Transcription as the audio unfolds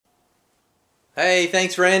Hey,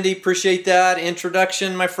 thanks, Randy. Appreciate that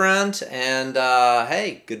introduction, my friend. And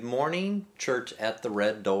hey, good morning, Church at the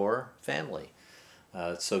Red Door family.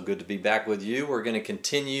 It's so good to be back with you. We're going to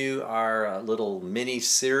continue our little mini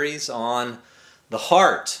series on the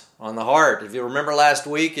heart. If you remember last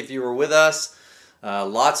week, if you were with us,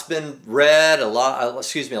 lots been read,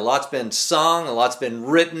 lot's been sung, a lot's been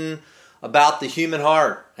written about the human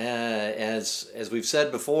heart. As we've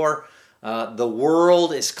said before, the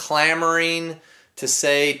world is clamoring to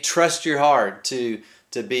say, trust your heart. To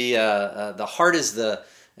be the heart is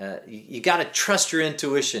you got to trust your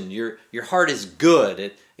intuition. Your heart is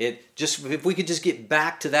good. It just, if we could just get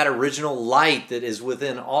back to that original light that is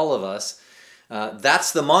within all of us.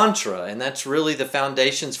 That's the mantra, and that's really the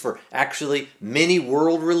foundations for actually many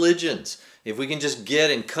world religions. If we can just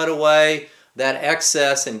get and cut away that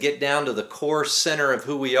excess and get down to the core center of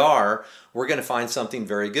who we are, we're going to find something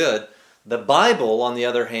very good. The Bible, on the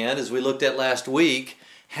other hand, as we looked at last week,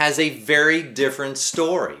 has a very different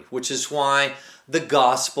story, which is why the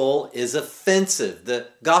gospel is offensive. The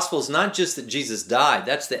gospel is not just that Jesus died,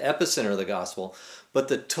 that's the epicenter of the gospel, but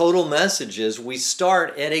the total message is we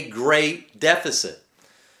start at a great deficit.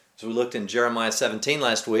 As we looked in Jeremiah 17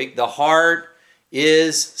 last week, the heart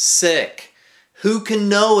is sick. Who can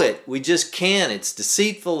know it? We just can't. It's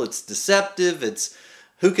deceitful, it's deceptive,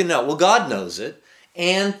 who can know? Well, God knows it.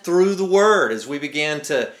 And through the Word, as we began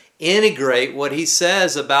to integrate what He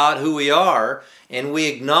says about who we are, and we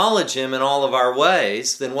acknowledge Him in all of our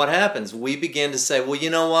ways, then what happens? We begin to say, well, you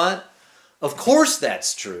know what? Of course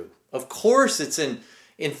that's true. Of course it's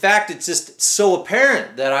in fact, it's just so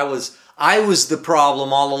apparent that I was the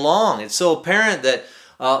problem all along. It's so apparent that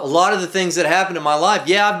a lot of the things that happened in my life,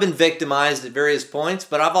 I've been victimized at various points,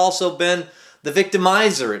 but I've also been the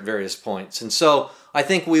victimizer at various points. And so I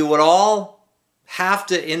think we would all have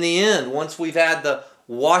to, in the end, once we've had the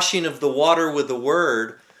washing of the water with the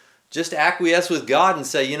Word, just acquiesce with God and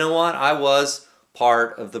say, you know what, I was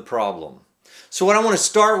part of the problem. So what I want to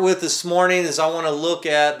start with this morning is I want to look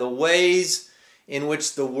at the ways in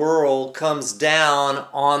which the world comes down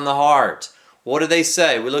on the heart. What do they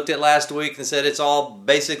say? We looked at last week and said it's all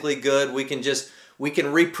basically good. We can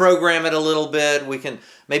reprogram it a little bit. We can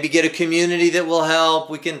maybe get a community that will help.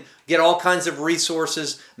 We can get all kinds of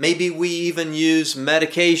resources. Maybe we even use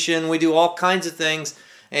medication. We do all kinds of things,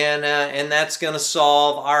 and that's going to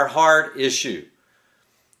solve our heart issue.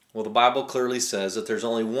 Well, the Bible clearly says that there's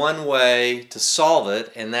only one way to solve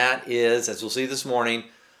it, and that is, as we'll see this morning,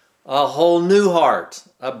 a whole new heart,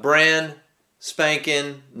 a brand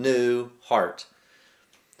spanking new heart.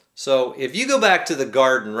 So if you go back to the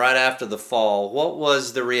garden right after the fall, what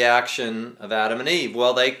was the reaction of Adam and Eve?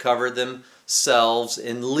 Well, they covered themselves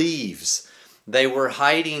in leaves. They were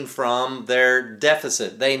hiding from their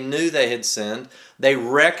deficit. They knew they had sinned. They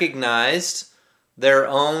recognized their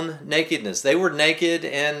own nakedness. They were naked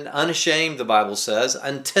and unashamed, the Bible says,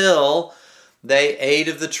 until they ate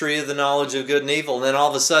of the tree of the knowledge of good and evil. And then all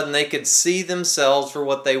of a sudden they could see themselves for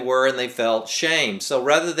what they were and they felt shame. So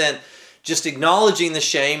rather than just acknowledging the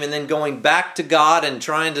shame and then going back to God and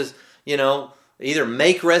trying to, either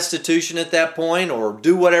make restitution at that point or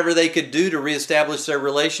do whatever they could do to reestablish their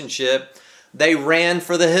relationship, they ran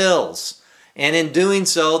for the hills. And in doing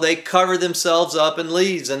so, they covered themselves up in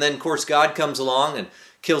leaves. And then, of course, God comes along and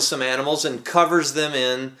kills some animals and covers them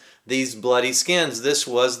in these bloody skins. This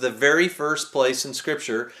was the very first place in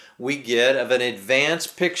Scripture we get of an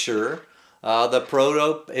advanced picture, the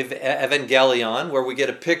proto-evangelion, where we get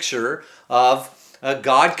a picture of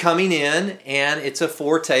God coming in, and it's a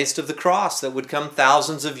foretaste of the cross that would come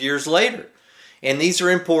thousands of years later. And these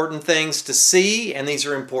are important things to see, and these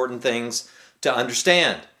are important things to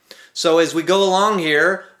understand. So as we go along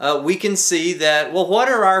here, we can see that, well, what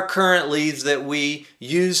are our current leaves that we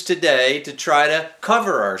use today to try to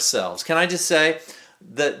cover ourselves? Can I just say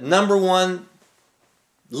the number one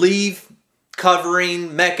leaf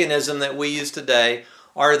covering mechanism that we use today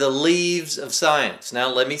are the leaves of science. Now,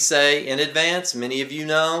 let me say in advance, many of you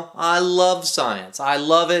know, I love science. I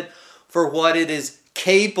love it for what it is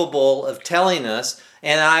capable of telling us,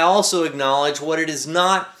 and I also acknowledge what it is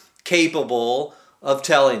not capable of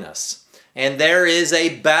telling us. And there is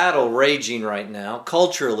a battle raging right now,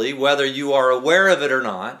 culturally, whether you are aware of it or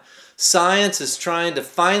not. Science is trying to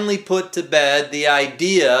finally put to bed the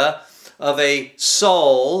idea of a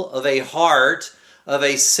soul, of a heart, of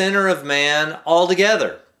a center of man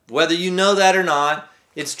altogether. Whether you know that or not,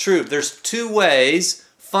 it's true. There's two ways,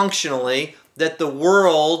 functionally, that the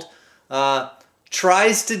world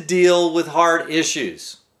tries to deal with heart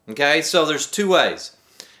issues. Okay, so there's two ways.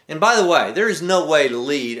 And by the way, there is no way to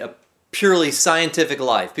lead a purely scientific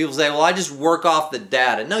life. People say, well, I just work off the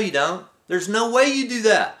data. No, you don't. There's no way you do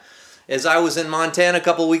that. As I was in Montana a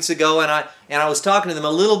couple of weeks ago, and I was talking to them a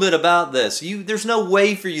little bit about this. There's no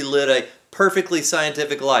way for you to live a perfectly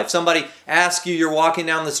scientific life. Somebody asks you, you're walking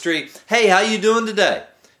down the street, hey, how you doing today?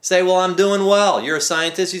 Say, well, I'm doing well. You're a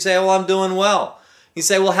scientist. You say, well, I'm doing well. You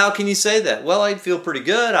say, well, how can you say that? Well, I feel pretty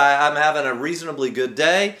good. I'm having a reasonably good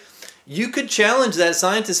day. You could challenge that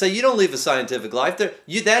scientist, say, you don't live a scientific life.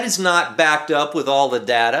 That is not backed up with all the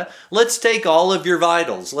data. Let's take all of your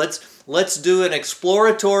vitals. Let's do an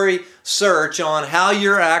exploratory search on how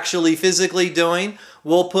you're actually physically doing.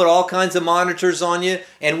 We'll put all kinds of monitors on you,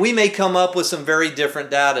 and we may come up with some very different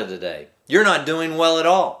data today. You're not doing well at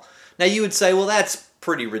all. Now you would say, well, that's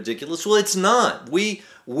pretty ridiculous. Well, it's not. We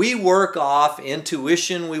work off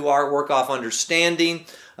intuition. We work off understanding.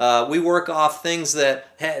 We work off things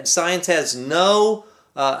that science has no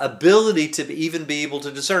ability to even be able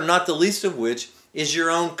to discern, not the least of which is your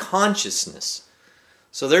own consciousness.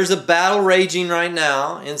 So there's a battle raging right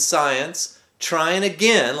now in science, trying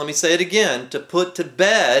again, let me say it again, to put to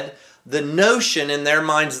bed the notion in their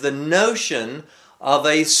minds, the notion of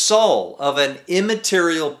a soul, of an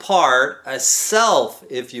immaterial part, a self,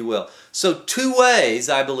 if you will. So two ways,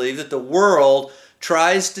 I believe, that the world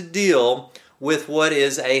tries to deal with what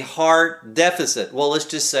is a heart deficit. Well, let's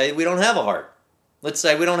just say we don't have a heart. Let's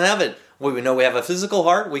say we don't have it. Well, we know we have a physical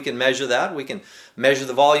heart. We can measure that. We can measure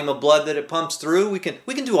the volume of blood that it pumps through. We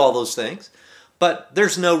can do all those things. But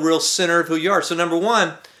there's no real center of who you are. So number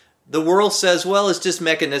one, the world says, well, it's just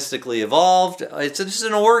mechanistically evolved. It's just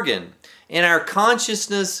an organ. And our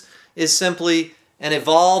consciousness is simply an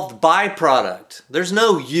evolved byproduct. There's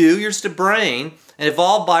no you. You're just a brain, an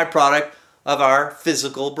evolved byproduct of our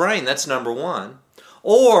physical brain. That's number one.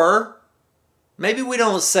 Or maybe we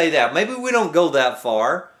don't say that. Maybe we don't go that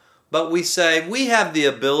far. But we say we have the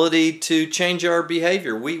ability to change our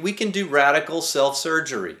behavior. We can do radical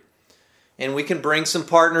self-surgery. And we can bring some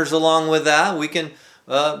partners along with that. We can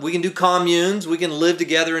do communes. We can live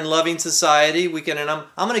together in loving society. And I'm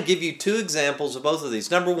going to give you two examples of both of these.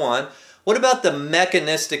 Number one, what about the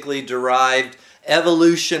mechanistically derived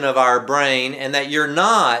evolution of our brain, and that you're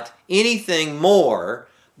not anything more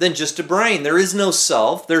than just a brain? There is no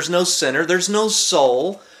self. There's no center. There's no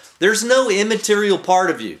soul. There's no immaterial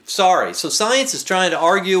part of you. Sorry. So science is trying to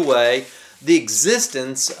argue away the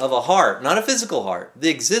existence of a heart, not a physical heart, the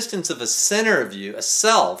existence of a center of you, a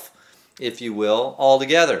self, if you will,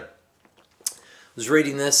 altogether. I was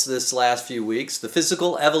reading this last few weeks, The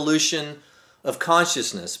Physical Evolution of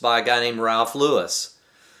Consciousness by a guy named Ralph Lewis.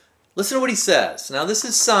 Listen to what he says. Now this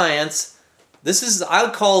is science. I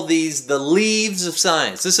would call these the leaves of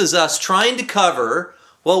science. This is us trying to cover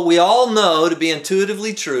what we all know to be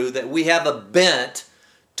intuitively true, that we have a bent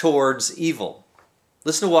towards evil.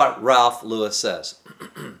 Listen to what Ralph Lewis says.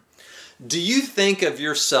 Do you think of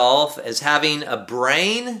yourself as having a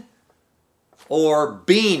brain or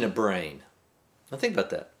being a brain? Now think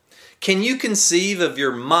about that. Can you conceive of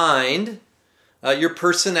your mind, your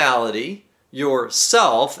personality,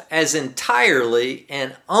 yourself as entirely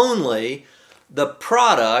and only the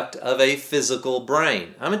product of a physical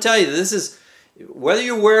brain? I'm going to tell you, this is, whether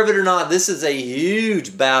you're aware of it or not, this is a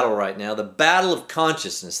huge battle right now. The battle of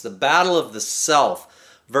consciousness, the battle of the self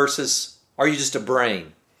versus, are you just a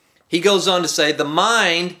brain? He goes on to say, the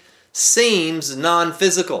mind seems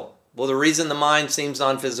non-physical. Well, the reason the mind seems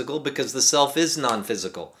non-physical, because the self is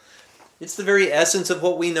non-physical. It's the very essence of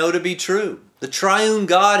what we know to be true. The triune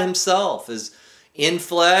God himself is in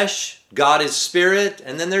flesh, God is spirit,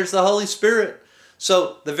 and then there's the Holy Spirit.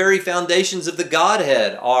 So the very foundations of the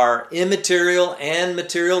Godhead are immaterial and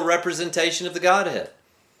material representation of the Godhead.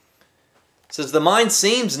 It says the mind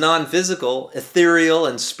seems non-physical, ethereal,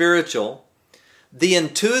 and spiritual. The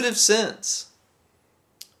intuitive sense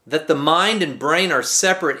that the mind and brain are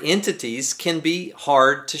separate entities can be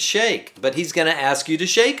hard to shake, but he's going to ask you to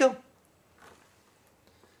shake them.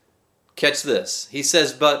 Catch this. He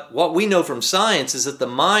says, but what we know from science is that the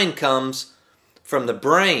mind comes from the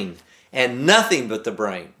brain, and nothing but the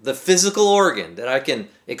brain, the physical organ that I can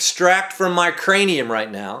extract from my cranium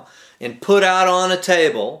right now and put out on a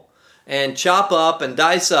table and chop up and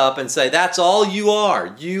dice up and say, that's all you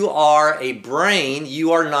are. You are a brain.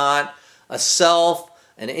 You are not a self,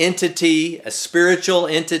 an entity, a spiritual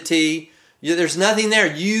entity. There's nothing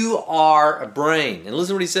there. You are a brain. And listen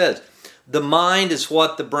to what he says. The mind is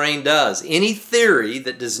what the brain does. Any theory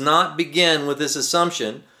that does not begin with this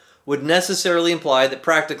assumption would necessarily imply that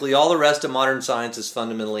practically all the rest of modern science is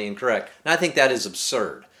fundamentally incorrect. And I think that is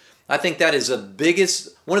absurd. I think that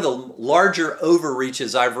is one of the larger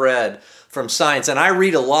overreaches I've read from science. And I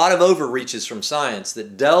read a lot of overreaches from science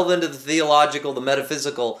that delve into the theological, the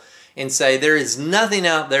metaphysical, and say there is nothing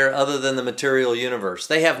out there other than the material universe.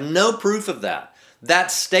 They have no proof of that.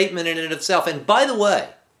 That statement in and of itself. And by the way,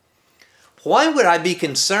 why would I be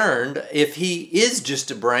concerned if he is just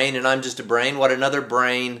a brain and I'm just a brain, what another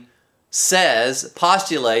brain says,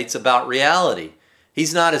 postulates about reality?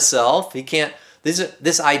 He's not a self. He can't,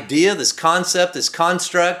 this idea, this concept, this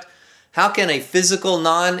construct, how can a physical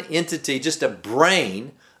non-entity, just a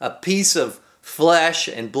brain, a piece of flesh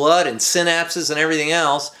and blood and synapses and everything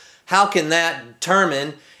else, how can that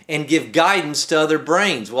determine and give guidance to other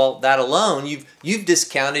brains? Well, that alone, you've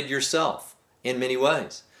discounted yourself in many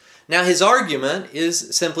ways. Now, his argument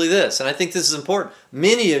is simply this, and I think this is important.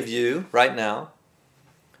 Many of you right now,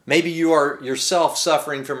 maybe you are yourself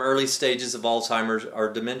suffering from early stages of Alzheimer's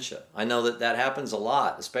or dementia. I know that happens a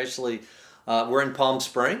lot, especially we're in Palm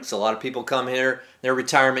Springs. A lot of people come here in their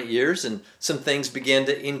retirement years and some things begin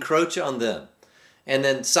to encroach on them. And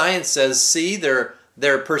then science says, see,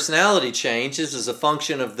 their personality changes as a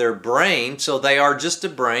function of their brain, so they are just a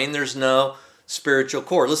brain. There's no spiritual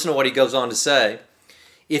core. Listen to what he goes on to say.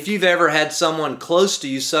 If you've ever had someone close to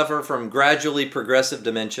you suffer from gradually progressive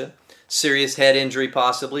dementia, serious head injury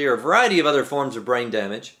possibly, or a variety of other forms of brain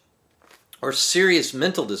damage, or serious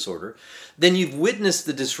mental disorder, then you've witnessed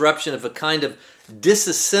the disruption of a kind of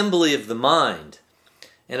disassembly of the mind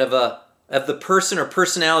and of the person or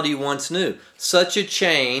personality you once knew. Such a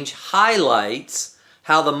change highlights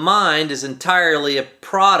how the mind is entirely a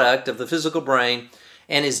product of the physical brain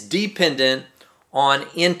and is dependent on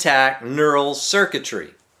intact neural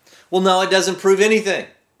circuitry. Well, no, it doesn't prove anything.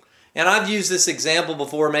 And I've used this example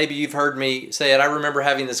before. Maybe you've heard me say it. I remember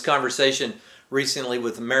having this conversation recently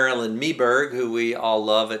with Marilyn Meberg, who we all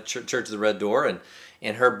love at Church of the Red Door,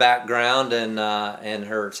 and her background and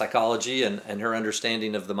her psychology and her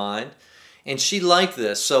understanding of the mind. And she liked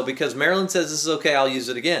this. So because Marilyn says this is okay, I'll use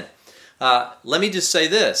it again. Let me just say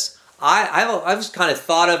this. I've kind of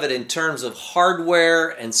thought of it in terms of hardware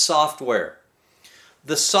and software.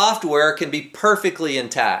 The software can be perfectly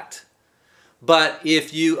intact. But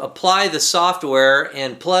if you apply the software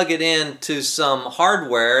and plug it into some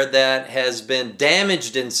hardware that has been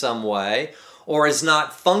damaged in some way or is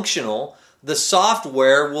not functional, the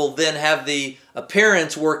software will then have the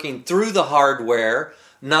appearance working through the hardware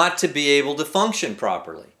not to be able to function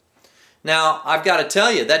properly. Now, I've got to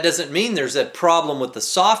tell you, that doesn't mean there's a problem with the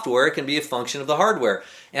software. It can be a function of the hardware.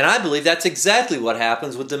 And I believe that's exactly what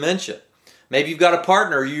happens with dementia. Maybe you've got a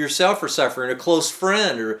partner, or you yourself are suffering, a close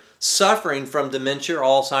friend, or suffering from dementia or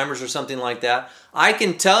Alzheimer's or something like that. I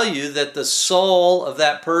can tell you that the soul of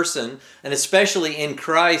that person, and especially in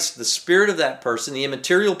Christ, the spirit of that person, the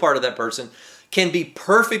immaterial part of that person, can be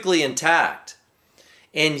perfectly intact.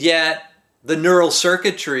 And yet, the neural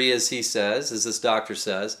circuitry, as he says, as this doctor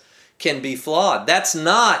says, can be flawed. That's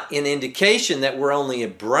not an indication that we're only a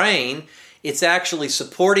brain. It's actually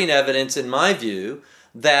supporting evidence, in my view,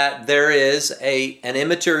 that there is an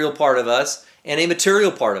immaterial part of us and a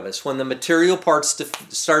material part of us. When the material part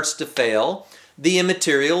starts to fail, the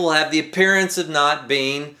immaterial will have the appearance of not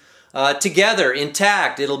being together,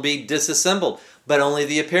 intact. It'll be disassembled, but only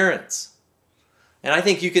the appearance. And I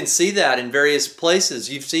think you can see that in various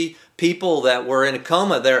places. You see people that were in a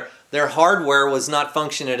coma, their hardware was not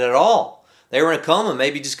functioning at all. They were in a coma,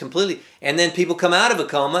 maybe just completely. And then people come out of a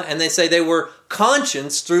coma and they say they were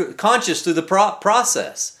conscious through the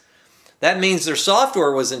process. That means their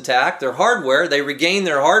software was intact, their hardware, they regained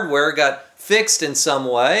their hardware, got fixed in some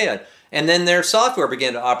way, and then their software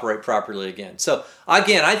began to operate properly again. So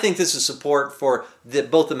again, I think this is support for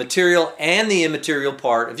both the material and the immaterial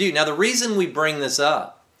part of you. Now, the reason we bring this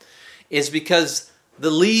up is because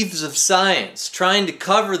the leaves of science, trying to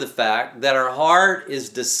cover the fact that our heart is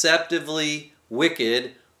deceptively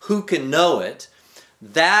wicked, who can know it?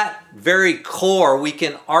 That very core we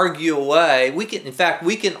can argue away. We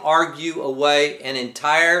can argue away an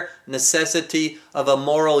entire necessity of a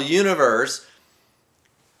moral universe.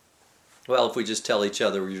 Well, if we just tell each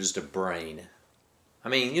other we're just a brain. I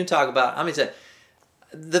mean, the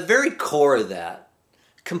very core of that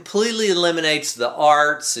completely eliminates the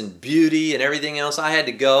arts and beauty and everything else. I had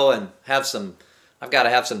to go and I've got to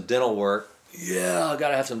have some dental work. Yeah, I've got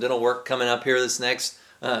to have some dental work coming up here this next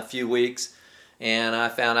few weeks. And I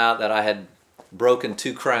found out that I had broken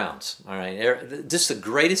 2 crowns. All right, just the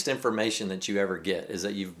greatest information that you ever get is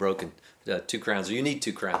that you've broken 2 crowns, or you need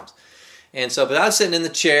 2 crowns. And so, but I was sitting in the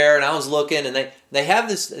chair and I was looking, and they have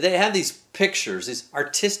these pictures, these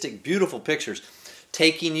artistic, beautiful pictures,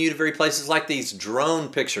 taking you to very places like these drone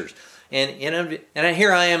pictures. And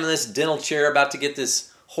here I am in this dental chair about to get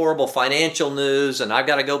this horrible financial news, and I've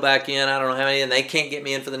got to go back in. I don't know how many, and they can't get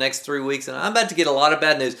me in for the next 3 weeks, and I'm about to get a lot of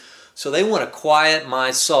bad news. So they want to quiet my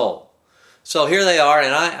soul. So here they are,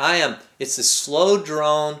 and I am, it's a slow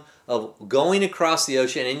drone of going across the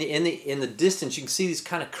ocean. And in the distance, you can see these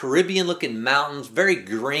kind of Caribbean-looking mountains, very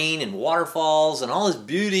green, and waterfalls, and all this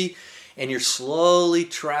beauty. And you're slowly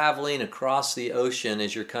traveling across the ocean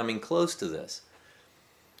as you're coming close to this.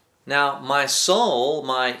 Now, my soul,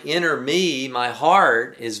 my inner me, my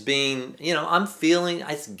heart is being, I'm feeling,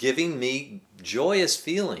 it's giving me joyous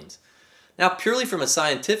feelings. Now, purely from a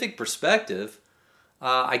scientific perspective,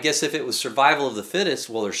 I guess if it was survival of the fittest,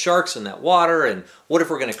 well, there's sharks in that water, and what if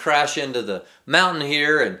we're going to crash into the mountain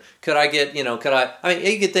here, and could I get, you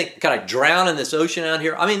could think, could I drown in this ocean out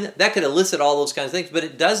here? I mean, that could elicit all those kinds of things, but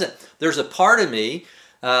it doesn't. There's a part of me,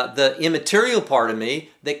 the immaterial part of me,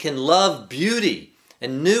 that can love beauty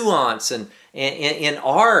and nuance and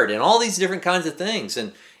art and all these different kinds of things,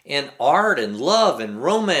 and art and love and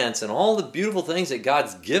romance and all the beautiful things that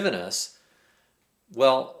God's given us.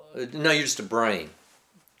 Well, no, you're just a brain.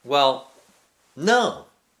 Well, no,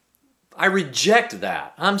 I reject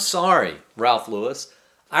that. I'm sorry, Ralph Lewis.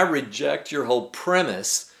 I reject your whole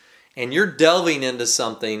premise, and you're delving into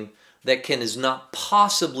something that is not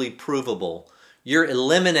possibly provable. You're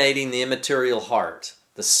eliminating the immaterial heart,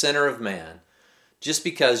 the center of man, just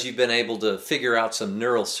because you've been able to figure out some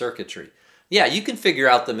neural circuitry. Yeah, you can figure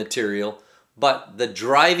out the material, but the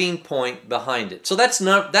driving point behind it. So that's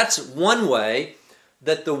one way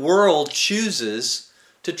that the world chooses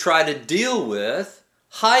to try to deal with,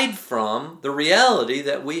 hide from the reality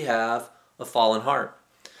that we have a fallen heart.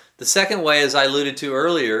 The second way, as I alluded to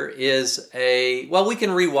earlier, is we can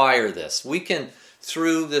rewire this. We can,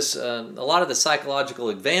 through this, a lot of the psychological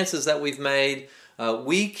advances that we've made,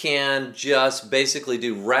 we can just basically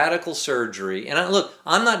do radical surgery. And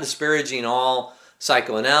I'm not disparaging all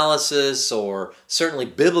psychoanalysis or certainly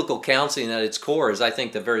biblical counseling at its core is, I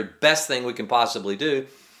think, the very best thing we can possibly do.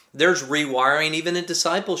 There's rewiring even in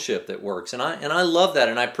discipleship that works, and I love that,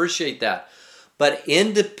 and I appreciate that. But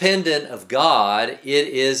independent of God, it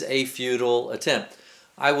is a futile attempt.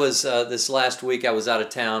 I was this last week, I was out of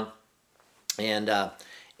town, and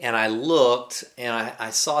I looked, and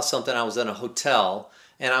I saw something. I was in a hotel,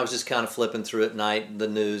 and I was just kind of flipping through at night, the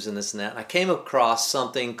news and this and that, and I came across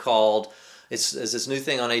something called, it's this new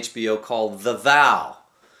thing on HBO called The Vow.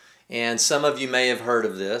 And some of you may have heard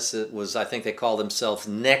of this. It was, I think they called themselves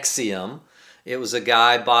NXIVM. It was a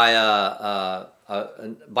guy by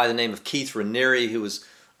the name of Keith Raniere, who was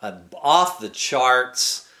off the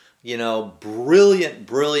charts, brilliant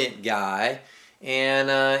guy.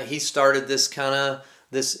 And he started this kind of,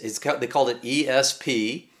 they called it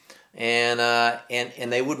ESP.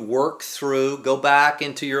 And they would work through, go back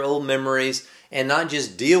into your old memories and not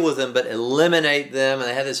just deal with them, but eliminate them. And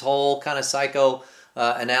they had this whole kind of psycho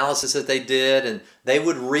analysis that they did, and they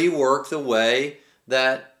would rework the way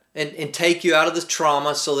that and take you out of this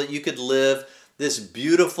trauma so that you could live this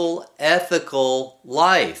beautiful, ethical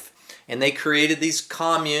life. And they created these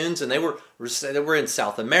communes, and they were in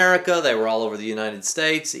South America, they were all over the United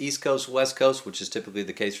States, the East Coast, West Coast, which is typically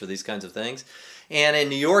the case for these kinds of things. And in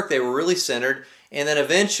New York, they were really centered. And then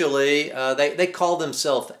eventually, they called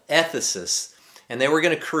themselves ethicists, and they were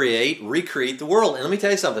going to recreate the world. And let me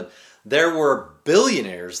tell you something. There were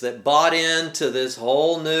billionaires that bought into this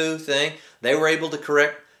whole new thing. They were able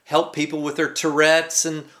to help people with their Tourette's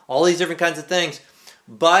and all these different kinds of things.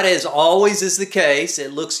 But as always is the case,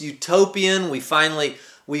 it looks utopian. We finally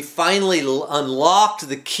unlocked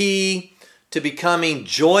the key to becoming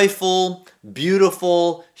joyful,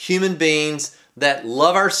 beautiful human beings that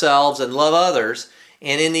love ourselves and love others.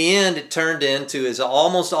 And in the end, it turned into, as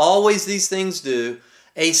almost always these things do,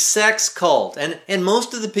 a sex cult. And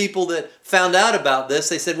most of the people that found out about this,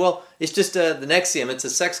 they said, well, it's just the NXIVM, it's a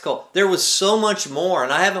sex cult. There was so much more,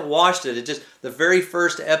 and I haven't watched it. It just, the very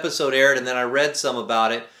first episode aired, and then I read some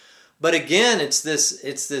about it. But again, it's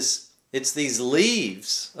these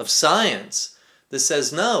leaves of science that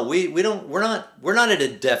says, no, we're not at a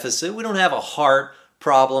deficit. We don't have a heart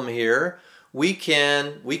problem here. We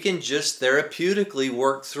can just therapeutically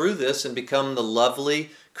work through this and become the lovely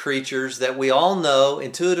creatures that we all know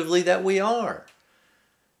intuitively that we are.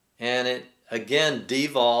 And it again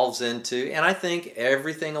devolves into, and I think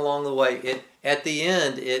everything along the way, at the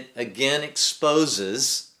end, it again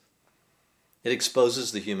exposes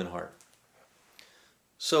the human heart.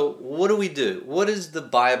 So what do we do? What does the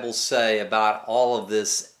Bible say about all of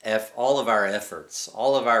this, all of our efforts,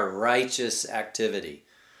 all of our righteous activity?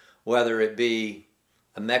 Whether it be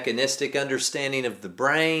a mechanistic understanding of the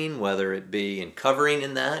brain, whether it be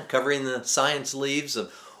covering the science leaves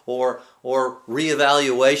or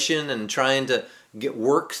reevaluation and trying to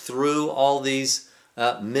work through all these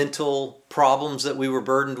mental problems that we were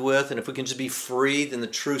burdened with, and if we can just be free, then the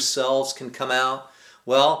true selves can come out.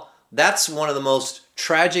 Well, that's one of the most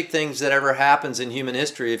tragic things that ever happens in human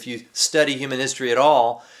history, if you study human history at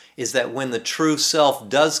all, is that when the true self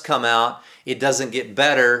does come out, it doesn't get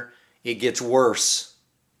better, it gets worse.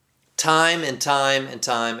 Time and time and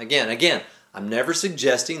time again. Again, I'm never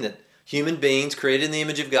suggesting that human beings created in the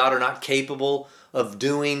image of God are not capable of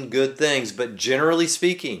doing good things, but generally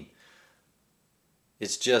speaking,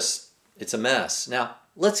 it's a mess. Now,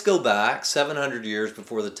 let's go back 700 years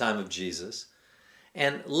before the time of Jesus,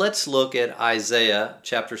 and let's look at Isaiah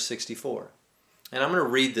chapter 64. And I'm going to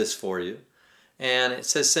read this for you. And it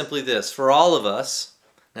says simply this: for all of us,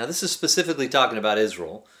 now this is specifically talking about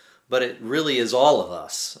Israel, but it really is all of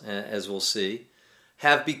us, as we'll see,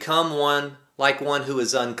 have become one who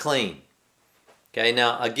is unclean. Okay,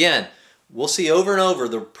 now again, we'll see over and over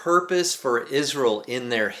the purpose for Israel in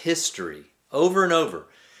their history, over and over,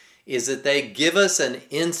 is that they give us an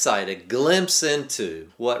insight, a glimpse into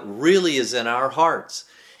what really is in our hearts.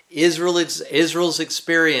 Israel's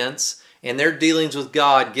experience and their dealings with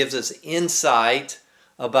God gives us insight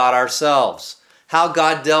about ourselves. How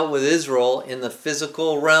God dealt with Israel in the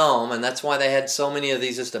physical realm, and that's why they had so many of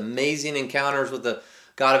these just amazing encounters with the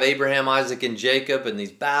God of Abraham, Isaac, and Jacob, and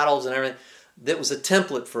these battles and everything. That was a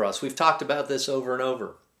template for us. We've talked about this over and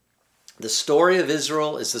over. The story of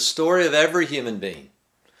Israel is the story of every human being.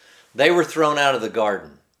 They were thrown out of the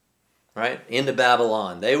garden, right, into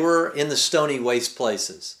Babylon. They were in the stony waste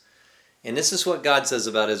places. And this is what God says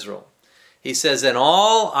about Israel. He says, in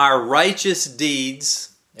all our righteous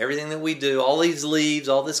deeds, everything that we do, all these leaves,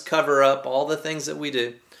 all this cover up, all the things that we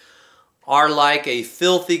do, are like a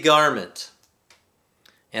filthy garment,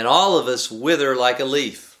 and all of us wither like a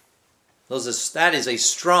leaf. That is a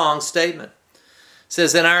strong statement. It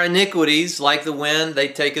says, in our iniquities, like the wind, they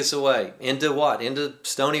take us away. Into what? Into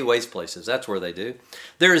stony waste places. That's where they do.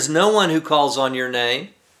 There is no one who calls on your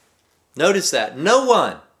name. Notice that. No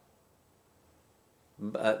one.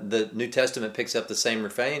 The New Testament picks up the same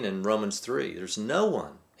refrain in Romans 3. There's no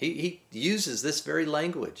one. He uses this very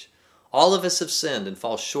language. All of us have sinned and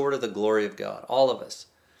fall short of the glory of God. All of us.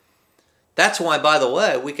 That's why, by the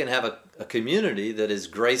way, we can have a community that is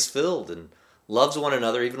grace-filled and loves one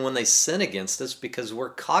another even when they sin against us, because we're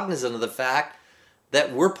cognizant of the fact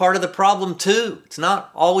that we're part of the problem too. It's not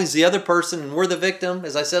always the other person and we're the victim.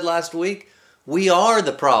 As I said last week, we are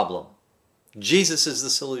the problem. Jesus is the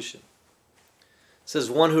solution. It says,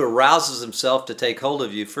 one who arouses himself to take hold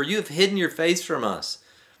of you, for you have hidden your face from us.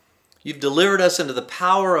 You've delivered us into the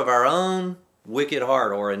power of our own wicked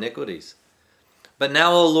heart or iniquities. But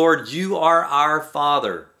now, O Lord, you are our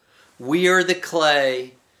Father. We are the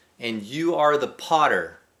clay, and you are the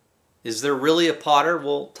potter. Is there really a potter?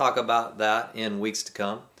 We'll talk about that in weeks to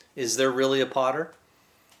come. Is there really a potter?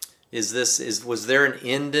 Was there an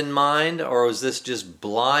end in mind, or was this just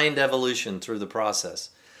blind evolution through the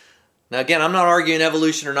process? Now again, I'm not arguing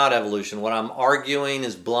evolution or not evolution. What I'm arguing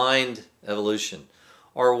is blind evolution.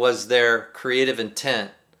 Or was there creative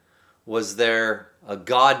intent? Was there a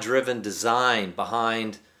God-driven design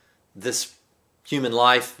behind this human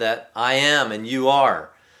life that I am and you are?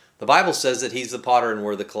 The Bible says that he's the potter and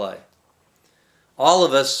we're the clay. All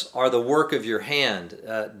of us are the work of your hand.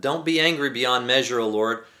 Don't be angry beyond measure, O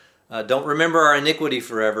Lord. Don't remember our iniquity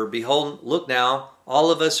forever. Behold, look now,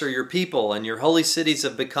 all of us are your people, and your holy cities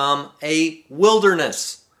have become a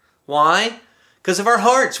wilderness. Why? Because of our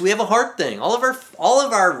hearts. We have a heart thing. All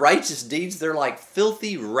of our righteous deeds, they're like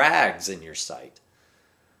filthy rags in your sight.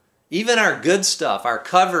 Even our good stuff, our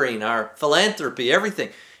covering, our philanthropy, everything,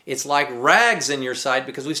 it's like rags in your sight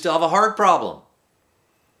because we still have a heart problem.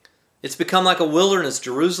 It's become like a wilderness.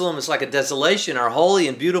 Jerusalem is like a desolation. Our holy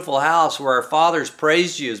and beautiful house where our fathers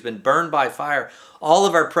praised you has been burned by fire. All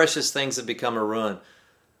of our precious things have become a ruin.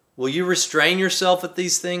 Will you restrain yourself at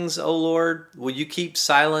these things, O Lord? Will you keep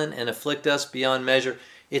silent and afflict us beyond measure?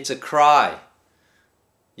 It's a cry.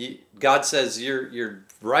 God says your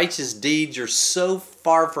righteous deeds are so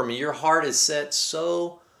far from me. Your heart is set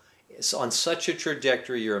it's on such a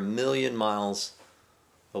trajectory, you're 1,000,000 miles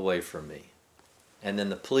away from me. And then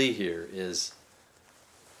the plea here is,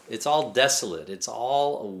 it's all desolate. It's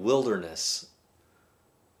all a wilderness.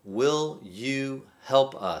 Will you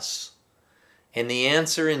help us? And the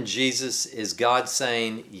answer in Jesus is God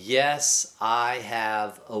saying, yes, I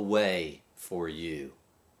have a way for you.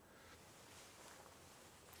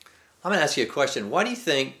 I'm going to ask you a question. Why do you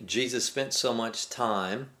think Jesus spent so much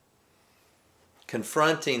time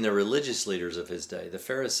confronting the religious leaders of his day, the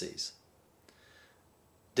Pharisees?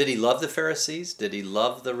 Did he love the Pharisees? Did he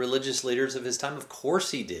love the religious leaders of his time? Of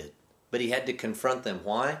course he did. But he had to confront them.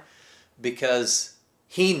 Why? Because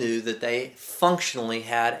he knew that they functionally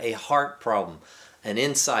had a heart problem, an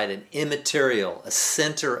inside, an immaterial, a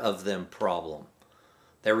center of them problem.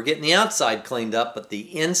 They were getting the outside cleaned up, but the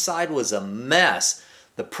inside was a mess.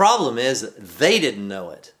 The problem is that they didn't know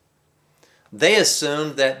it. They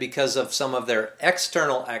assumed that because of some of their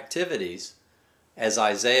external activities, as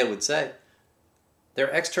Isaiah would say, their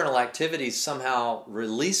external activities somehow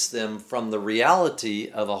released them from the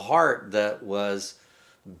reality of a heart that was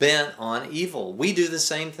bent on evil. We do the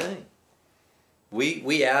same thing.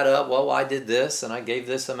 We add up, well, I did this and I gave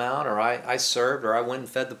this amount, or I served, or I went and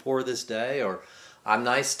fed the poor this day, or I'm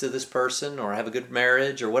nice to this person, or I have a good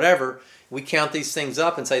marriage, or whatever. We count these things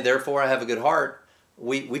up and say, therefore I have a good heart.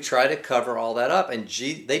 We try to cover all that up. And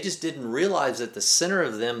they just didn't realize that the center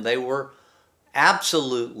of them, they were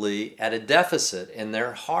absolutely at a deficit in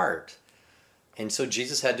their heart. And so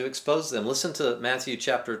Jesus had to expose them. Listen to Matthew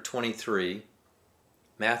chapter 23.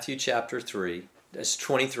 Matthew chapter 3, that's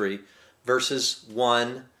 23, verses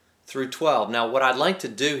 1 through 12. Now, what I'd like to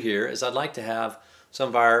do here is I'd like to have some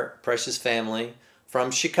of our precious family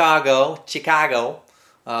from Chicago,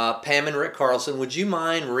 Pam and Rick Carlson. Would you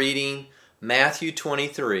mind reading Matthew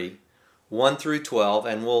 23, 1 through 12,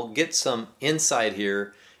 and we'll get some insight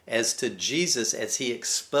here as to Jesus as he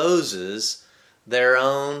exposes their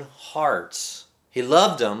own hearts. He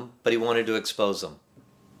loved them, but he wanted to expose them.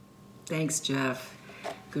 Thanks, Jeff.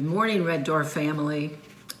 Good morning, Red Door family.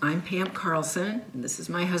 I'm Pam Carlson, and this is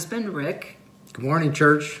my husband, Rick. Good morning,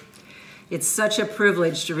 church. It's such a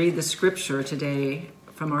privilege to read the scripture today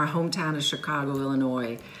from our hometown of Chicago,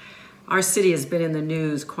 Illinois. Our city has been in the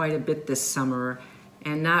news quite a bit this summer,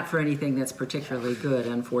 and not for anything that's particularly good,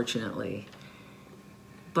 unfortunately.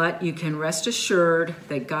 But you can rest assured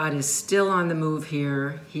that God is still on the move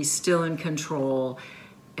here. He's still in control,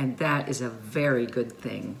 and that is a very good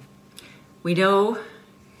thing. We know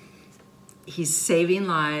He's saving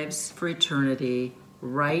lives for eternity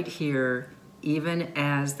right here, even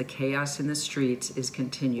as the chaos in the streets is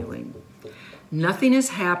continuing. Nothing is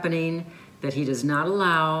happening that He does not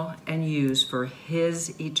allow and use for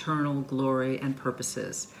His eternal glory and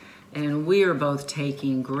purposes. And we are both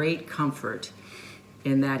taking great comfort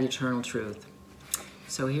in that eternal truth.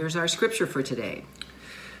 So here's our scripture for today.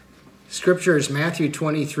 Scripture is Matthew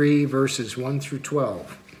 23, verses 1 through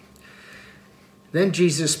 12. Then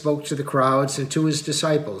Jesus spoke to the crowds and to his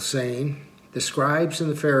disciples, saying, "The scribes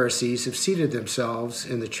and the Pharisees have seated themselves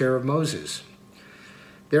in the chair of Moses.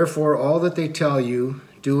 Therefore, all that they tell you,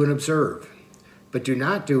 do and observe, but do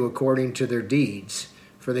not do according to their deeds,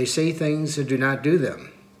 for they say things and do not do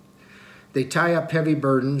them. They tie up heavy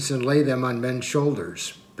burdens and lay them on men's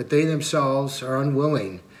shoulders, but they themselves are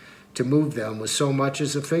unwilling to move them with so much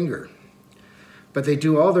as a finger. But they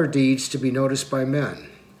do all their deeds to be noticed by men,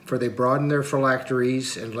 for they broaden their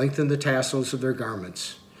phylacteries and lengthen the tassels of their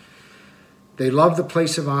garments. They love the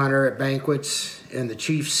place of honor at banquets and the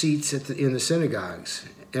chief seats in the synagogues,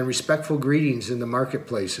 and respectful greetings in the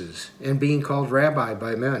marketplaces, and being called rabbi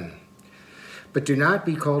by men. But do not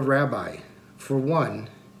be called rabbi, for one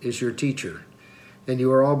is your teacher, and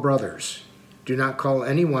you are all brothers. Do not call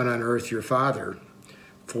anyone on earth your father,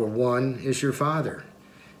 for one is your Father,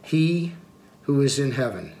 He who is in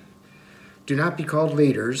heaven. Do not be called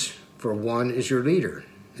leaders, for one is your leader,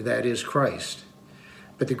 that is Christ.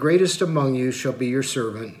 But the greatest among you shall be your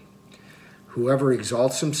servant. Whoever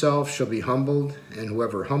exalts himself shall be humbled, and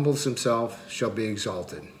whoever humbles himself shall be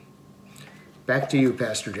exalted." Back to you,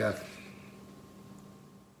 Pastor Jeff.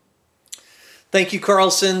 Thank you,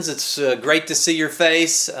 Carlsons. It's great to see your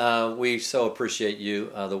face. We so appreciate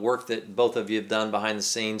you. The work that both of you have done behind the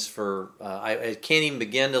scenes I can't even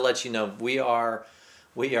begin to let you know, we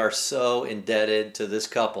are so indebted to this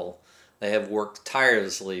couple. They have worked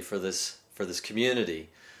tirelessly for this community.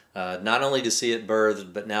 Not only to see it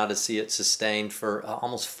birthed, but now to see it sustained for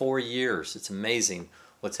almost 4 years. It's amazing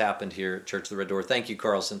what's happened here at Church of the Red Door. Thank you,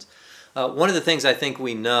 Carlsons. One of the things I think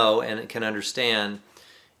we know and can understand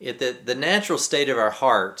is that the natural state of our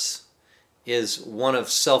hearts is one of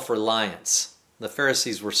self-reliance. The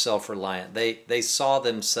Pharisees were self-reliant. They saw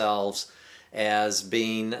themselves as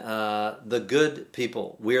being the good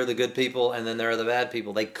people. We are the good people, and then there are the bad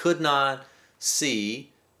people. They could not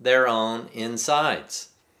see their own insides.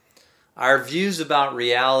 Our views about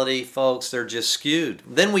reality, folks, they're just skewed.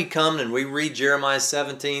 Then we come and we read Jeremiah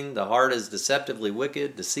 17, the heart is deceptively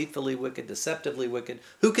wicked, deceitfully wicked, deceptively wicked.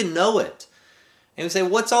 Who can know it? And we say,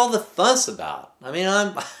 what's all the fuss about? I mean,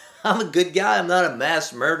 I'm a good guy. I'm not a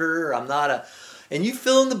mass murderer. And you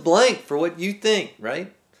fill in the blank for what you think,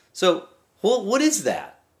 right? So what is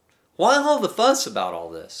that? Why all the fuss about all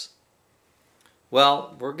this?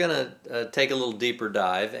 Well, we're going to take a little deeper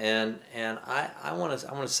dive, and I want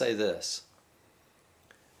to say this.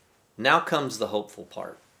 Now comes the hopeful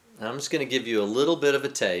part. And I'm just going to give you a little bit of a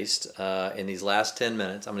taste in these last 10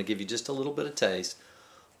 minutes. I'm going to give you just a little bit of taste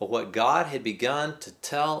of what God had begun to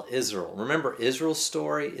tell Israel. Remember, Israel's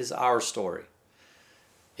story is our story.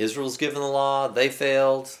 Israel's given the law. They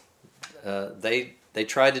failed. They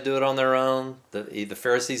tried to do it on their own. The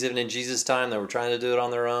Pharisees, even in Jesus' time, they were trying to do it on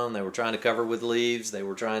their own. They were trying to cover with leaves. They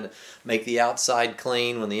were trying to make the outside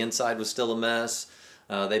clean when the inside was still a mess.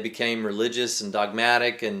 They became religious and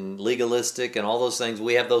dogmatic and legalistic and all those things.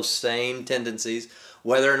 We have those same tendencies.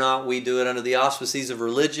 Whether or not we do it under the auspices of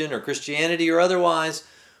religion or Christianity or otherwise,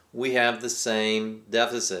 we have the same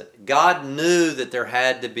deficit. God knew that there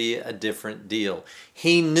had to be a different deal.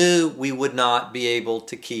 He knew we would not be able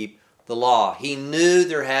to keep the law. He knew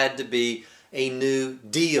there had to be a new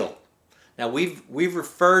deal. Now we've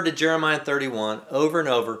referred to Jeremiah 31 over and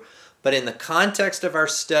over, but in the context of our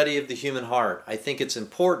study of the human heart, I think it's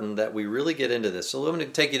important that we really get into this. So I'm going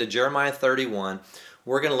to take you to Jeremiah 31.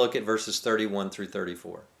 We're going to look at verses 31 through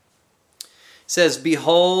 34. It says,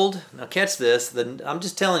 "Behold," now catch this, I'm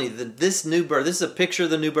just telling you that this new birth, this is a picture of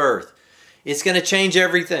the new birth. It's going to change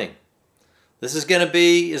everything. This is going to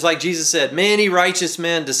be, it's like Jesus said, many righteous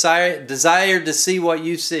men desired to see what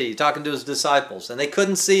you see, talking to his disciples, and they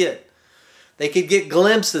couldn't see it. They could get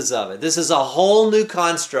glimpses of it. This is a whole new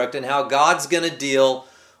construct in how God's going to deal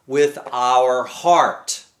with our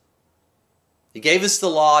heart. He gave us the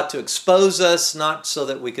law to expose us, not so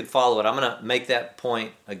that we could follow it. I'm going to make that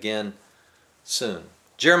point again soon.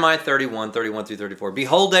 Jeremiah 31 through 34.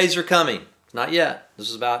 "Behold, days are coming." Not yet.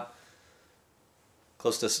 This is about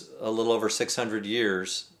close to a little over 600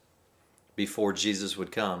 years before Jesus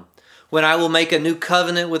would come. "When I will make a new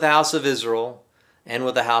covenant with the house of Israel and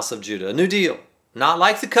with the house of Judah." A new deal. Not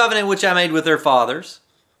like the covenant which I made with their fathers,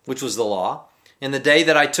 which was the law, in the day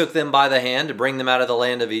that I took them by the hand to bring them out of the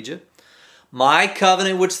land of Egypt. My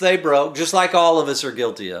covenant which they broke, just like all of us are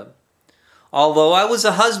guilty of. Although I was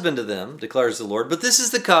a husband to them, declares the Lord, but this is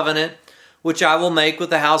the covenant which I will make with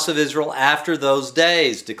the house of Israel after those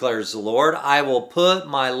days, declares the Lord. I will put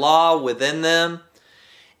my law within them,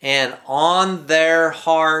 and on their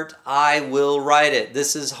heart I will write it.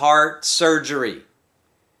 This is heart surgery.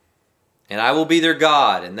 "And I will be their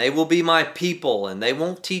God, and they will be my people, and they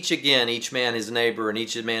won't teach again each man his neighbor and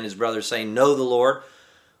each man his brother, saying, 'Know the Lord,'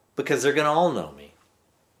 because they're going to all know me.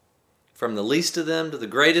 From the least of them to the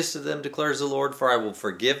greatest of them, declares the Lord, for I will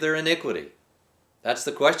forgive their iniquity." That's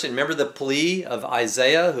the question. Remember the plea of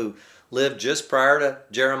Isaiah, who lived just prior to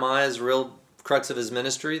Jeremiah's real crux of his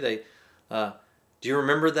ministry? Do you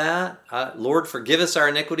remember that? "Lord, forgive us our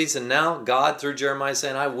iniquities." And now God, through Jeremiah,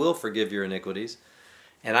 saying, "I will forgive your iniquities,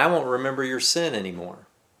 and I won't remember your sin anymore."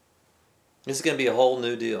 This is going to be a whole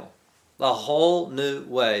new deal. A whole new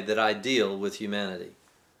way that I deal with humanity.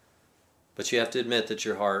 But you have to admit that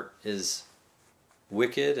your heart is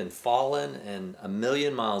wicked and fallen and a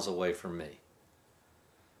million miles away from me.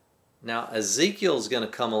 Now, Ezekiel's going to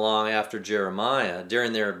come along after Jeremiah.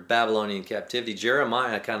 During their Babylonian captivity,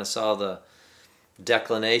 Jeremiah kind of saw the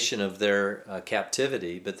declination of their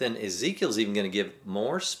captivity, but then Ezekiel's even going to give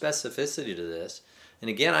more specificity to this. And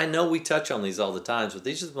again, I know we touch on these all the time, but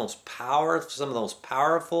these are some of the most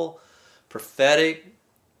powerful prophetic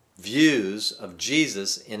views of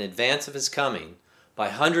Jesus in advance of his coming by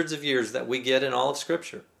hundreds of years that we get in all of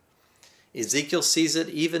Scripture. Ezekiel sees it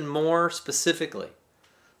even more specifically.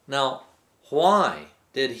 Now, why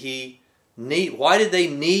did they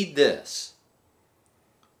need this?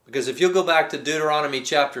 Because if you'll go back to Deuteronomy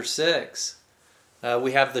chapter 6,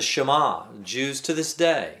 we have the Shema. Jews to this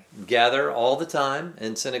day gather all the time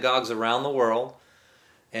in synagogues around the world,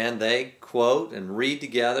 and they quote and read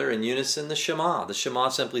together in unison the Shema. The Shema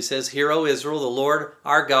simply says, "Hear, O Israel, the Lord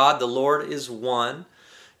our God, the Lord is one.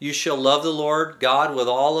 You shall love the Lord God with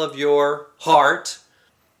all of your heart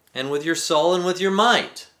and with your soul and with your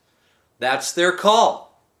might." That's their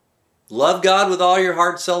call. Love God with all your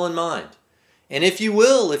heart, soul, and mind. And if you'll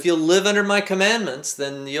live under my commandments,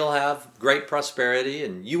 then you'll have great prosperity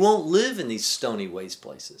and you won't live in these stony waste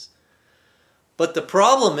places. But the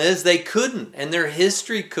problem is they couldn't, and their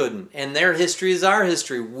history couldn't, and their history is our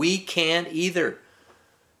history. We can't either.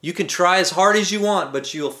 You can try as hard as you want,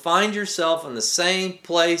 but you'll find yourself in the same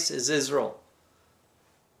place as Israel.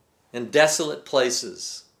 In desolate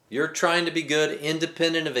places. You're trying to be good,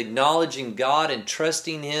 independent of acknowledging God and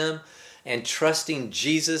trusting Him and trusting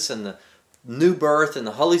Jesus and the new birth and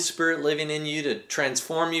the Holy Spirit living in you to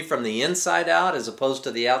transform you from the inside out as opposed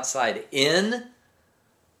to the outside in.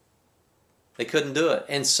 They couldn't do it.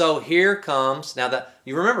 And so here comes, now that,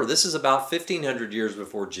 you remember, this is about 1,500 years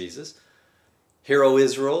before Jesus. Hear, O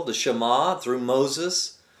Israel, the Shema through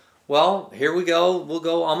Moses. Well, here we go. We'll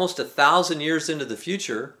go almost 1,000 years into the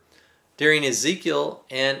future during Ezekiel,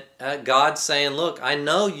 and God saying, look, I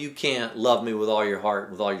know you can't love me with all your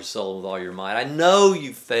heart, with all your soul, with all your might. I know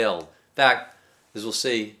you failed. In fact, as we'll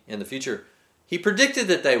see in the future, he predicted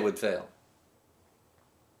that they would fail.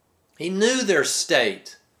 He knew their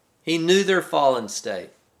state. He knew their fallen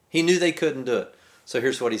state. He knew they couldn't do it. So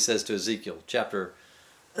here's what he says to Ezekiel, chapter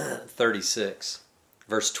 36,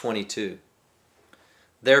 verse 22.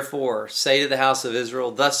 Therefore, say to the house of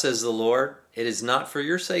Israel, thus says the Lord, it is not for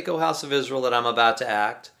your sake, O house of Israel, that I'm about to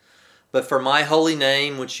act, but for my holy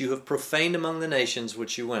name, which you have profaned among the nations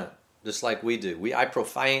which you went, just like we do. I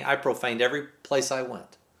profaned every place I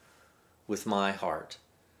went with my heart.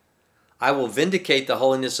 I will vindicate the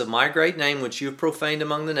holiness of my great name, which you have profaned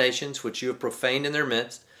among the nations, which you have profaned in their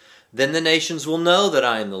midst. Then the nations will know that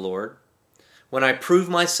I am the Lord, when I prove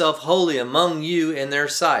myself holy among you in their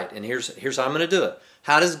sight. And here's how I'm going to do it.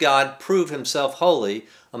 How does God prove himself holy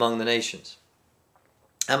among the nations?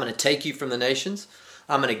 I'm going to take you from the nations.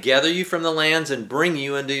 I'm going to gather you from the lands and bring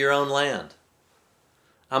you into your own land.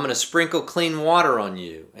 I'm going to sprinkle clean water on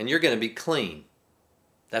you, and you're going to be clean.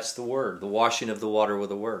 That's the word, the washing of the water with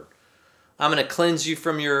the word. I'm going to cleanse you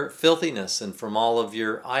from your filthiness and from all of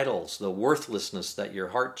your idols, the worthlessness that your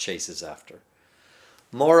heart chases after.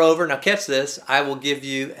 Moreover, now catch this, I will give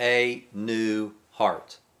you a new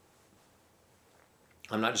heart.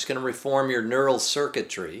 I'm not just going to reform your neural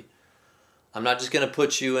circuitry. I'm not just going to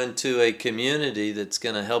put you into a community that's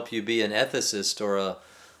going to help you be an ethicist or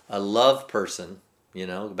a love person,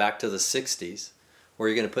 back to the 60s, where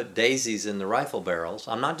you're going to put daisies in the rifle barrels.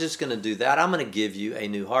 I'm not just going to do that. I'm going to give you a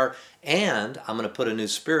new heart, and I'm going to put a new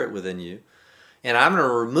spirit within you. And I'm going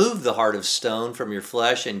to remove the heart of stone from your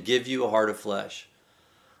flesh and give you a heart of flesh.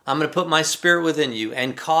 I'm going to put my spirit within you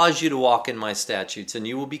and cause you to walk in my statutes, and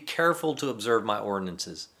you will be careful to observe my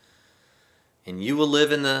ordinances. And you will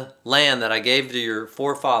live in the land that I gave to your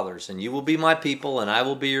forefathers, and you will be my people, and I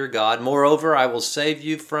will be your God. Moreover, I will save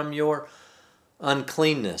you from your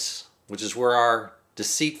uncleanness, which is where our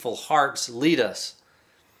deceitful hearts lead us.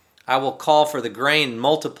 I will call for the grain and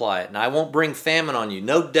multiply it, and I won't bring famine on you.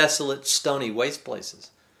 No desolate, stony waste places.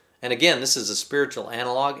 And again, this is a spiritual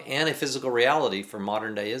analog and a physical reality for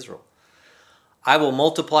modern day Israel. I will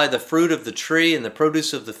multiply the fruit of the tree and the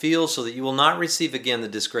produce of the field so that you will not receive again the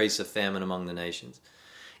disgrace of famine among the nations.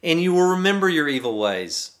 And you will remember your evil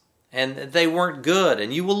ways, and they weren't good.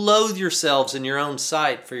 And you will loathe yourselves in your own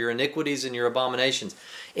sight for your iniquities and your abominations.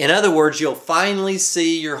 In other words, you'll finally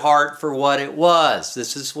see your heart for what it was.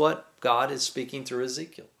 This is what God is speaking through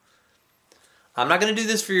Ezekiel. I'm not going to do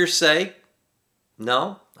this for your sake.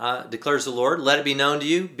 No, declares the Lord. Let it be known to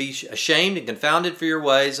you. Be ashamed and confounded for your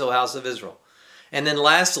ways, O house of Israel. And then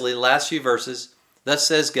lastly, the last few verses, thus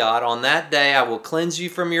says God, on that day I will cleanse you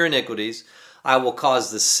from your iniquities. I will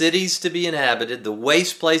cause the cities to be inhabited, the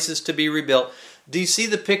waste places to be rebuilt. Do you see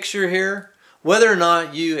the picture here? Whether or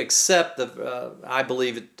not you accept I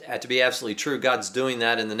believe it to be absolutely true, God's doing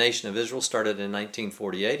that in the nation of Israel, started in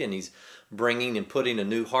 1948, and he's bringing and putting a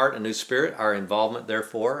new heart, a new spirit. Our involvement,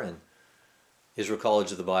 therefore, in Israel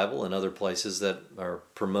College of the Bible and other places that are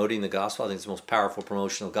promoting the gospel. I think it's the most powerful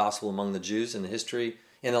promotion of gospel among the Jews in the history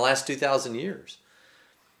in the last 2,000 years.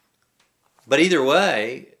 But either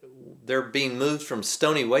way, they're being moved from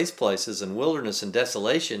stony waste places and wilderness and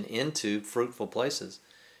desolation into fruitful places.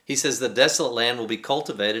 He says the desolate land will be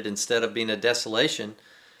cultivated instead of being a desolation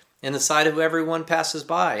in the sight of who everyone passes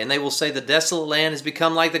by. And they will say the desolate land has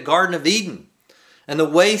become like the Garden of Eden, and the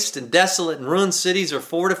waste and desolate and ruined cities are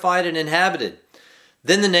fortified and inhabited.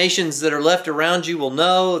 Then the nations that are left around you will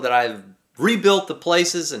know that I have rebuilt the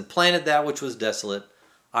places and planted that which was desolate.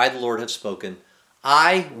 I, the Lord, have spoken.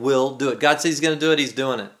 I will do it. God says he's going to do it. He's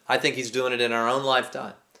doing it. I think he's doing it in our own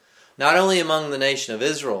lifetime. Not only among the nation of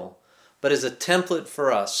Israel, but as a template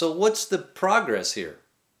for us. So what's the progress here?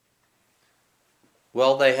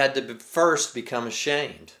 Well, they had to first become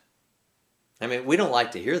ashamed. I mean, we don't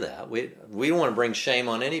like to hear that. We don't want to bring shame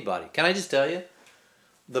on anybody. Can I just tell you?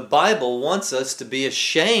 The Bible wants us to be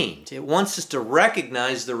ashamed. It wants us to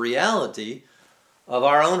recognize the reality of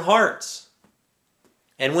our own hearts.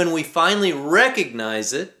 And when we finally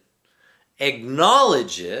recognize it,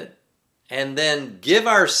 acknowledge it, and then give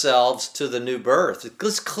ourselves to the new birth,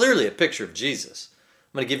 it's clearly a picture of Jesus.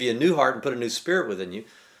 I'm going to give you a new heart and put a new spirit within you.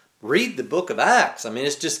 Read the book of Acts. I mean,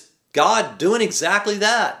 it's just God doing exactly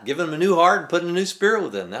that, giving them a new heart and putting a new spirit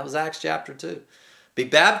within them. That was Acts chapter 2. Be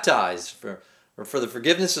baptized for the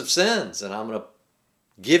forgiveness of sins, and I'm going to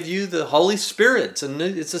give you the Holy Spirit.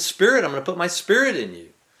 It's a spirit. I'm going to put my spirit in you.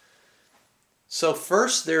 So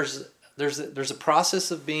first, there's a process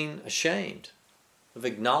of being ashamed, of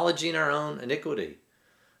acknowledging our own iniquity.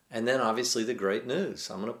 And then obviously the great news.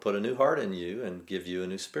 I'm going to put a new heart in you and give you a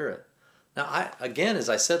new spirit. Now, again, as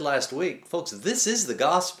I said last week, folks, this is the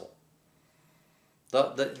gospel.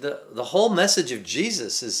 The whole message of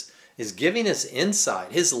Jesus is giving us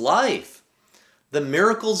insight. His life, the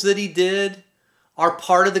miracles that he did are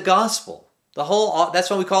part of the gospel. That's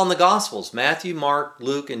why we call them the Gospels. Matthew, Mark,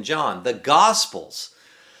 Luke, and John. The Gospels.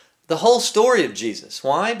 The whole story of Jesus.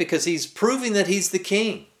 Why? Because he's proving that he's the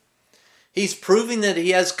king. He's proving that he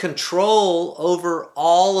has control over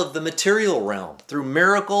all of the material realm through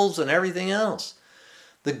miracles and everything else.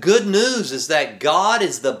 The good news is that God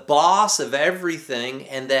is the boss of everything,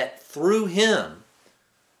 and that through him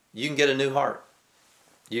you can get a new heart.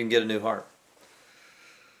 You can get a new heart.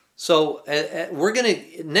 So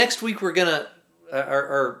next week we're gonna,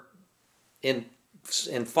 or in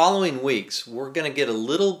following weeks, we're gonna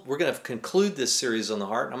conclude this series on the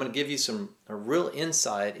heart. And I'm gonna give you a real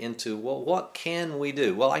insight into, well, what can we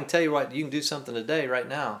do? Well, I can tell you what, you can do something today, right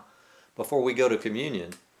now, before we go to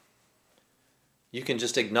communion. You can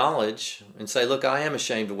just acknowledge and say, look, I am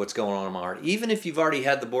ashamed of what's going on in my heart. Even if you've already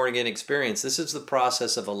had the born again experience, this is the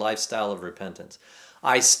process of a lifestyle of repentance.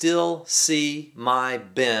 I still see my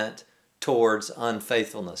bent towards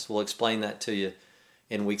unfaithfulness. We'll explain that to you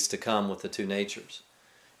in weeks to come with the two natures.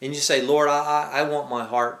 And you say, Lord, I want my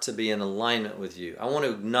heart to be in alignment with you. I want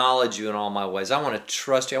to acknowledge you in all my ways. I want to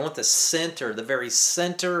trust you. I want the very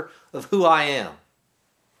center of who I am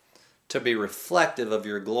to be reflective of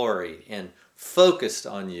your glory and focused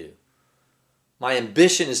on you. My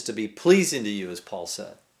ambition is to be pleasing to you, as Paul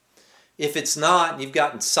said. If it's not, and you've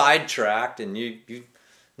gotten sidetracked and you're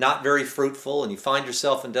not very fruitful and you find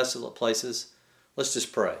yourself in desolate places, let's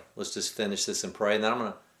just pray. Let's just finish this and pray. And then I'm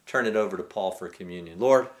going to turn it over to Paul for communion.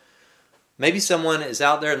 Lord, maybe someone is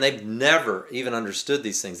out there and they've never even understood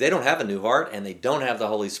these things. They don't have a new heart and they don't have the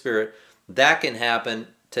Holy Spirit. That can happen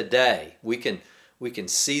today. We can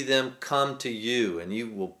see them come to you, and you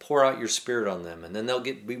will pour out your Spirit on them, and then they'll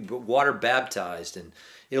be water baptized, and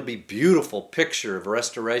it'll be a beautiful picture of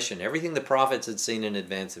restoration, everything the prophets had seen in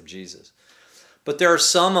advance of Jesus. But there are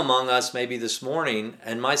some among us, maybe this morning,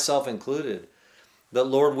 and myself included, that,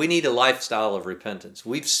 Lord, we need a lifestyle of repentance.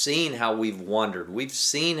 We've seen how we've wandered. We've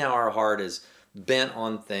seen how our heart is bent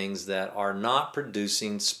on things that are not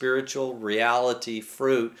producing spiritual reality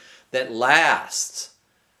fruit that lasts.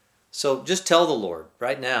 So just tell the Lord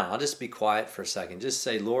right now. I'll just be quiet for a second. Just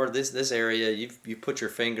say, Lord, this area, you put your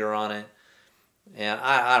finger on it, and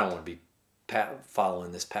I don't want to be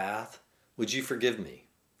following this path. Would you forgive me?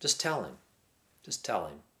 Just tell him. Just tell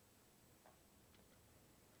him.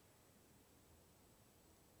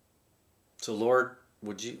 So Lord,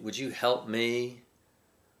 would you help me?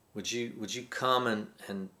 Would you come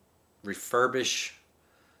and refurbish?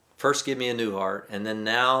 First, give me a new heart, and then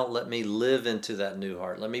now let me live into that new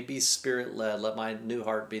heart. Let me be Spirit-led. Let my new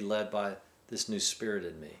heart be led by this new Spirit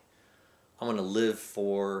in me. I'm going to live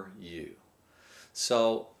for you.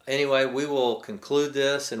 So anyway, we will conclude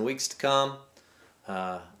this in weeks to come.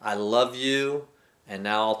 I love you, and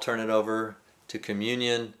now I'll turn it over to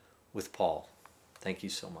communion with Paul. Thank you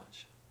so much.